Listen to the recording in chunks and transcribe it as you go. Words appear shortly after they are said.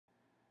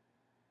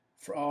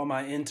For all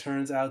my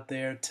interns out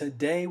there,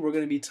 today we're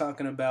going to be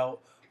talking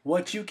about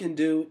what you can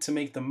do to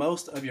make the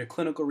most of your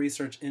clinical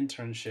research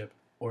internship,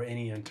 or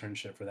any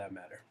internship for that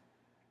matter.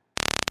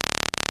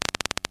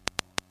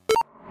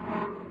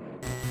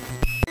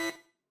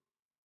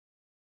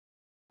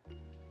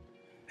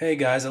 Hey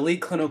guys,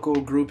 Elite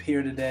Clinical Group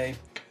here today.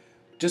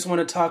 Just want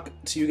to talk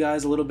to you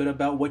guys a little bit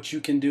about what you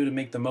can do to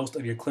make the most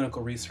of your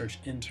clinical research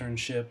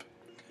internship.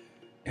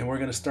 And we're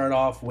going to start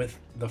off with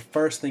the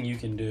first thing you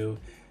can do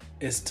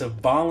is to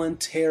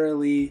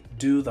voluntarily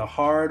do the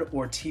hard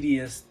or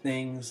tedious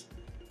things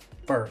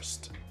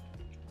first.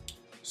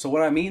 So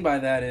what I mean by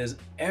that is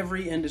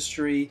every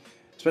industry,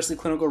 especially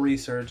clinical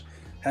research,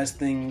 has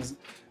things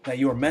that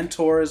your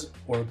mentors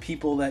or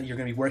people that you're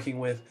going to be working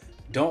with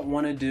don't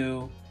want to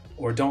do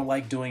or don't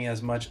like doing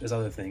as much as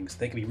other things.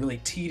 They can be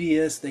really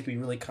tedious, they can be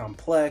really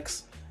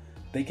complex,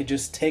 they could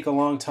just take a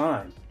long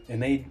time,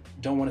 and they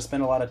don't want to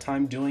spend a lot of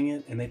time doing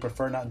it, and they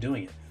prefer not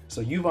doing it.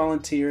 So you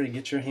volunteer to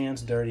get your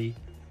hands dirty,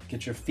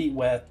 get your feet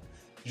wet,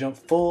 jump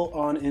full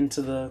on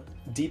into the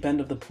deep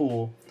end of the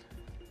pool,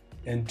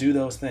 and do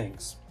those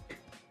things.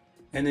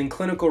 And in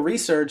clinical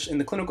research, in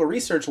the clinical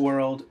research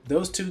world,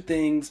 those two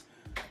things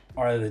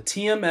are the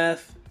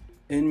TMF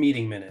and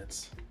meeting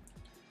minutes.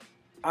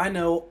 I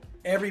know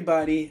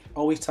everybody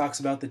always talks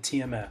about the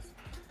TMF,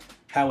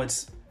 how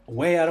it's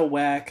way out of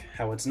whack,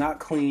 how it's not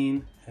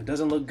clean, it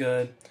doesn't look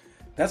good.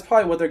 That's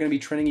probably what they're going to be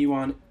training you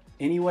on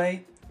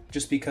anyway,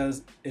 just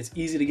because it's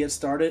easy to get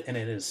started and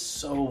it is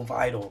so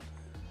vital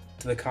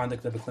to the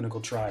conduct of a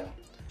clinical trial.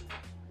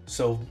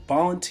 So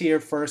volunteer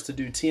first to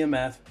do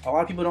TMF. A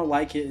lot of people don't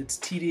like it. It's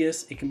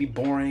tedious, it can be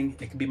boring,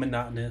 it can be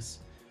monotonous,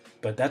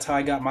 but that's how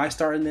I got my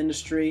start in the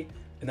industry,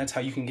 and that's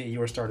how you can get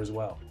your start as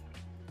well.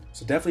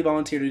 So definitely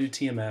volunteer to do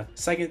TMF.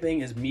 Second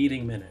thing is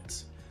meeting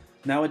minutes.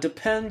 Now it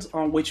depends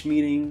on which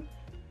meeting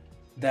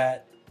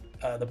that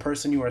the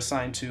person you are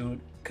assigned to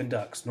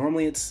conducts.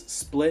 Normally it's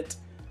split.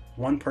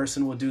 One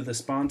person will do the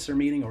sponsor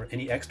meeting or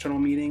any external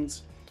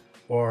meetings,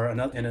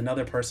 and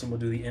another person will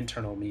do the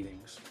internal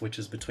meetings, which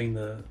is between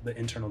the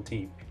internal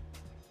team.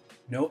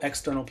 No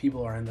external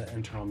people are in the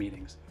internal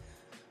meetings.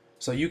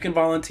 So you can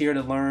volunteer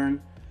to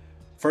learn.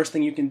 First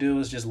thing you can do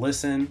is just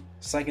listen.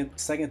 Second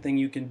thing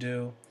you can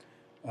do,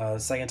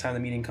 second time the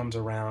meeting comes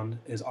around,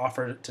 is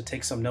offer to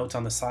take some notes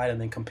on the side and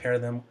then compare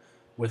them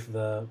with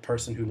the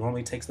person who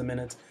normally takes the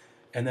minutes.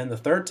 And then the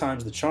third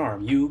time's the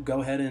charm. You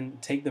go ahead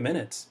and take the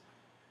minutes.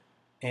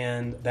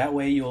 And that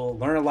way you'll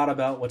learn a lot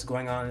about what's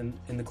going on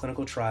in the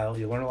clinical trial.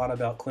 You'll learn a lot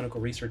about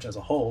clinical research as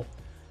a whole.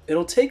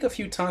 It'll take a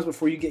few times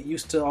before you get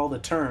used to all the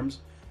terms,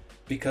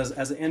 because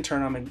as an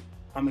intern,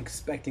 I'm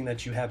expecting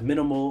that you have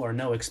minimal or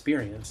no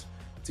experience.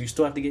 So you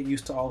still have to get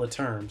used to all the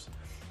terms.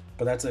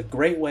 But that's a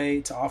great way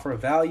to offer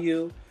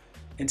value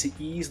and to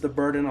ease the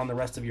burden on the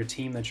rest of your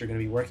team that you're going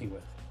to be working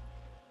with.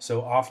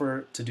 So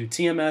offer to do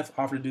TMF,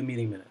 offer to do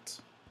meeting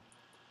minutes.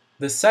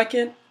 The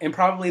second and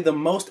probably the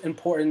most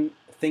important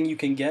thing you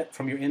can get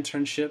from your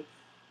internship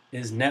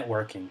is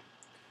networking.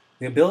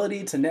 The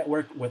ability to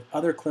network with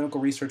other clinical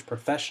research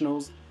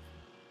professionals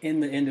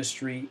in the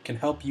industry can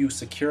help you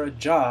secure a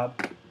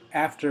job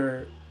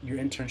after your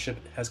internship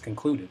has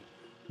concluded.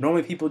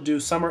 Normally people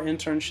do summer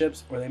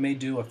internships, or they may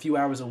do a few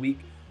hours a week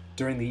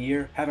during the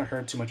year. Haven't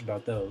heard too much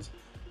about those,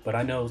 but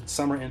I know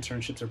summer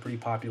internships are pretty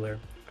popular.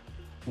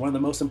 One of the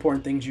most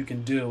important things you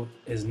can do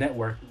is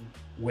network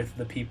with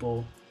the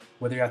people,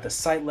 whether you're at the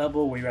site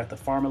level, whether you're at the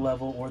pharma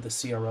level, or the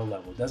CRO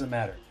level. It doesn't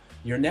matter.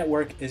 Your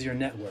network is your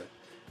network.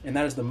 And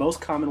that is the most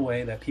common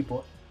way that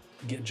people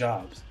get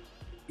jobs.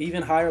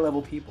 Even higher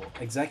level people,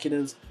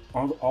 executives,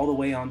 all the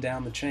way on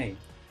down the chain.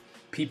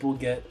 People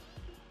get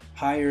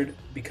hired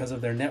because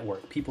of their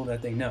network, people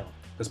that they know.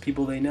 Because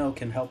people they know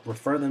can help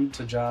refer them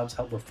to jobs,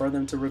 help refer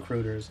them to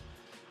recruiters,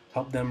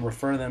 help them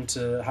refer them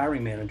to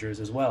hiring managers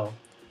as well.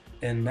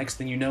 And next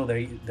thing you know,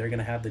 they're going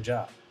to have the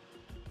job.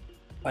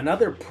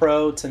 Another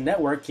pro to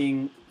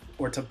networking,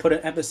 or to put an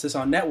emphasis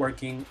on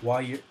networking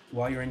while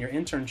you're in your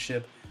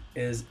internship,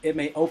 is it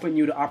may open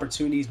you to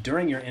opportunities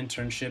during your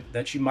internship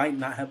that you might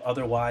not have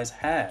otherwise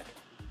had.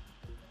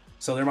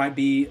 So there might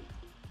be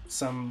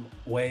some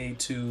way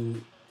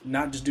to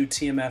not just do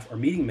TMF or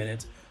meeting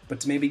minutes, but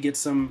to maybe get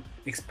some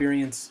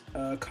experience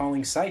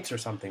calling sites or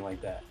something like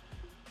that,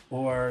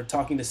 or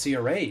talking to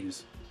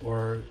CRAs,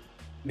 or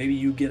maybe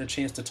you get a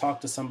chance to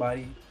talk to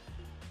somebody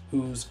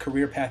whose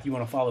career path you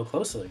want to follow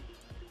closely.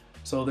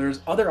 So there's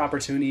other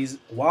opportunities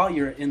while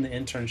you're in the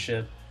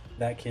internship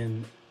that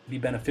can be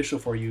beneficial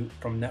for you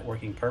for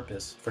networking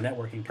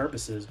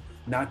purposes,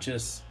 not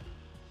just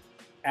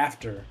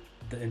after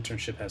the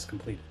internship has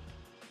completed.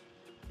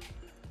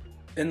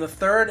 And the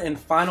third and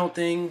final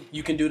thing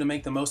you can do to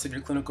make the most of your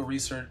clinical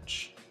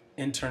research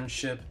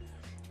internship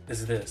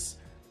is this.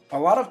 A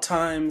lot of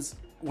times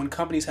when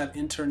companies have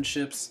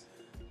internships,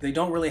 they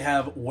don't really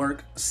have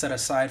work set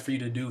aside for you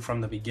to do from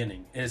the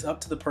beginning. It is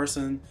up to the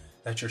person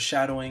that you're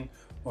shadowing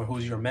or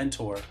who's your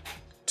mentor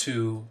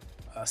to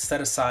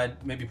set aside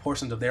maybe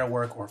portions of their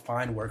work or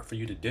find work for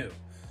you to do.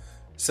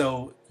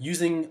 So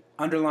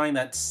underlying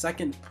that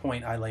second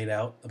point I laid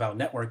out about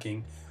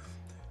networking,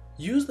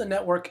 Use the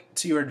network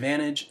to your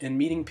advantage and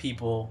meeting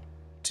people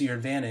to your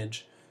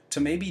advantage to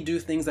maybe do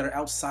things that are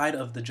outside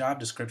of the job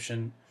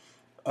description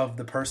of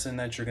the person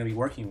that you're going to be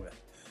working with.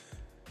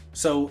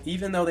 So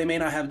even though they may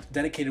not have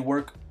dedicated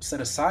work set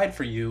aside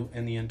for you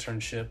in the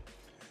internship,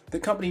 the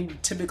company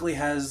typically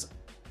has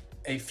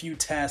a few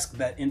tasks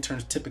that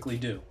interns typically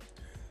do.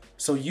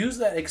 So use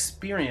that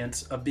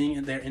experience of being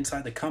in there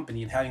inside the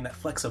company and having that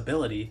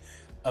flexibility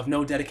of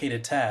no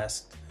dedicated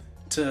tasks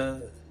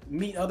to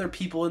meet other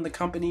people in the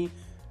company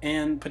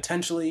and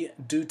potentially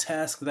do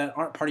tasks that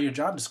aren't part of your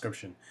job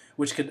description,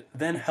 which could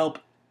then help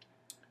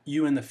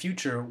you in the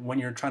future when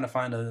you're trying to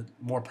find a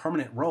more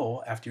permanent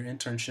role after your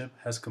internship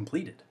has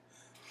completed.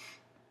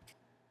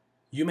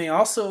 You may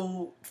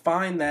also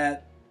find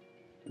that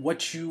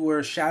what you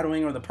were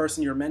shadowing or the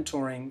person you're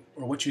mentoring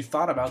or what you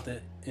thought about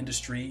the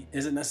industry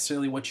isn't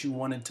necessarily what you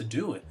wanted to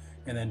do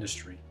in the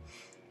industry.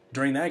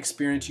 During that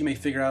experience, you may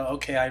figure out,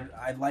 okay,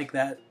 I like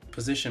that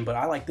position, but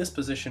I like this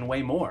position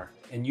way more.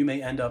 And you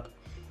may end up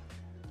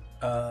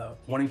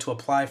wanting to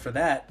apply for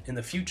that in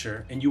the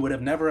future. And you would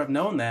have never have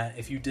known that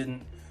if you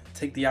didn't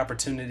take the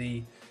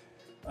opportunity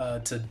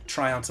to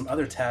try on some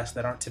other tasks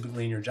that aren't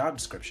typically in your job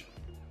description.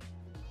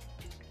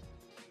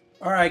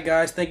 Alright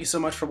guys, thank you so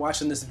much for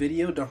watching this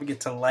video. Don't forget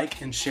to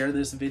like and share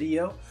this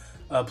video.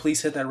 Please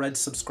hit that red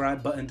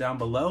subscribe button down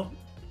below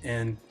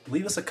and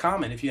leave us a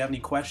comment if you have any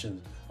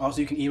questions.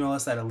 Also, you can email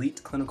us at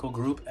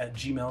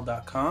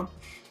eliteclinicalgroup@gmail.com.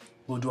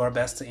 We'll do our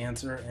best to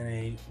answer in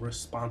a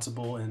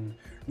responsible and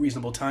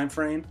reasonable time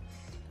frame.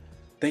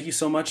 Thank you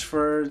so much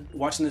for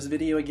watching this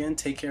video again.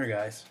 Take care,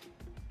 guys.